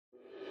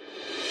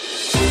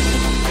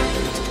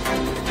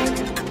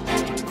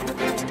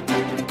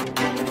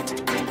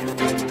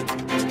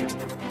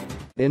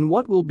In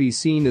what will be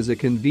seen as a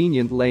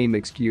convenient lame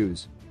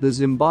excuse, the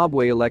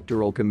Zimbabwe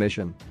Electoral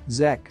Commission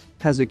 (ZEC)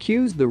 has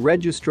accused the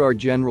Registrar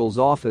General's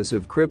office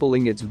of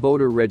crippling its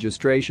voter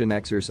registration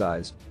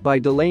exercise by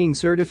delaying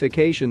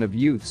certification of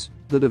youths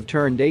that have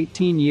turned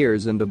 18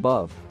 years and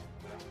above.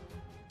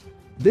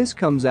 This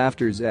comes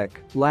after ZEC,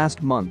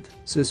 last month,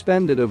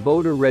 suspended a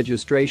voter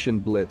registration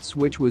blitz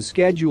which was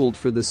scheduled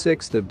for the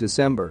 6th of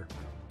December.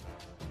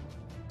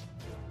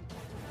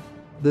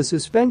 The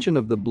suspension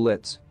of the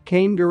blitz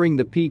came during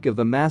the peak of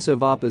a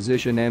massive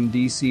opposition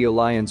MDC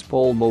alliance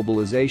poll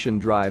mobilization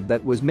drive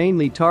that was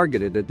mainly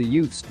targeted at the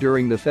youths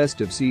during the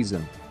festive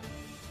season.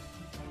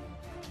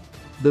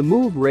 The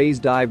move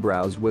raised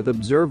eyebrows, with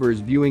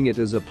observers viewing it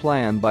as a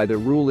plan by the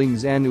ruling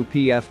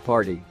ZANU-PF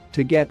party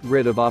to get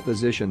rid of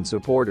opposition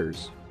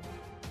supporters.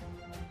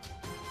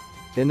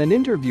 In an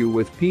interview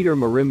with Peter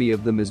Marimi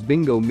of the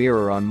Mzbingo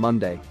Mirror on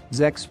Monday,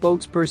 ZEC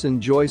spokesperson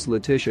Joyce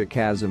Letitia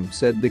Chasm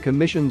said the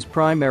commission's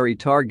primary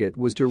target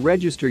was to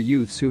register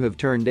youths who have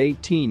turned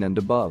 18 and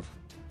above.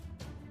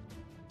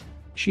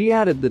 She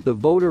added that the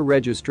voter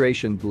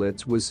registration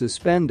blitz was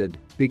suspended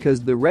because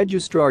the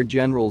Registrar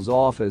General's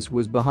office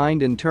was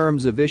behind in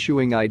terms of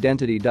issuing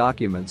identity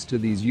documents to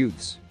these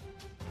youths.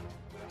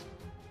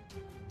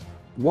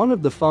 One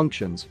of the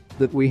functions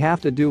that we have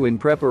to do in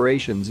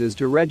preparations is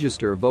to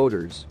register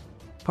voters.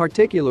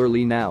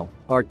 Particularly now,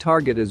 our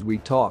target as we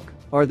talk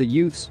are the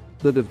youths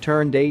that have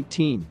turned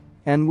 18,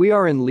 and we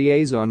are in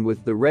liaison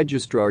with the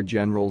Registrar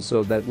General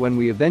so that when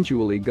we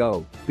eventually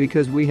go,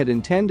 because we had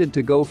intended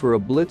to go for a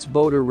blitz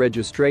voter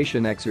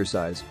registration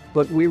exercise,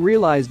 but we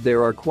realized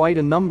there are quite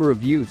a number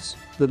of youths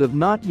that have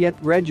not yet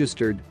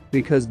registered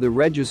because the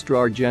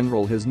Registrar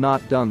General has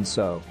not done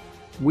so.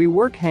 We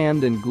work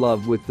hand in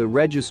glove with the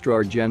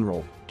Registrar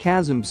General,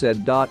 Chasm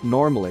said.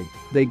 Normally,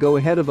 they go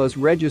ahead of us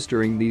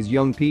registering these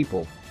young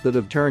people that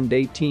have turned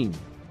 18.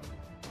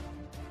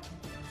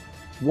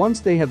 Once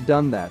they have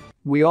done that,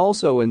 we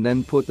also and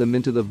then put them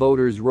into the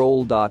voters'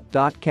 roll.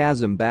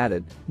 Chasm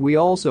added, we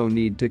also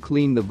need to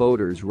clean the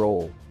voters'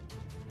 roll.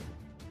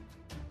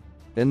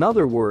 In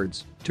other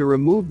words, to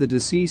remove the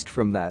deceased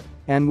from that,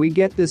 and we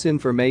get this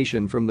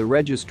information from the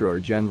Registrar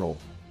General.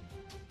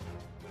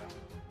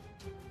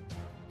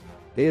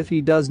 If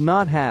he does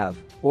not have,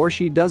 or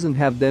she doesn't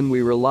have, then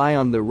we rely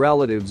on the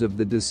relatives of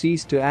the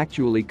deceased to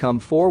actually come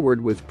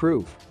forward with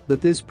proof that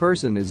this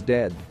person is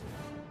dead.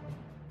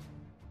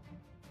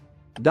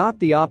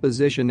 The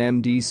opposition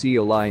MDC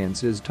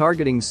alliance is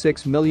targeting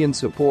 6 million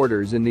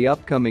supporters in the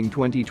upcoming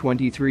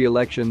 2023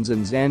 elections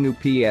and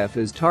ZANU-PF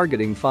is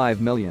targeting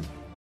 5 million.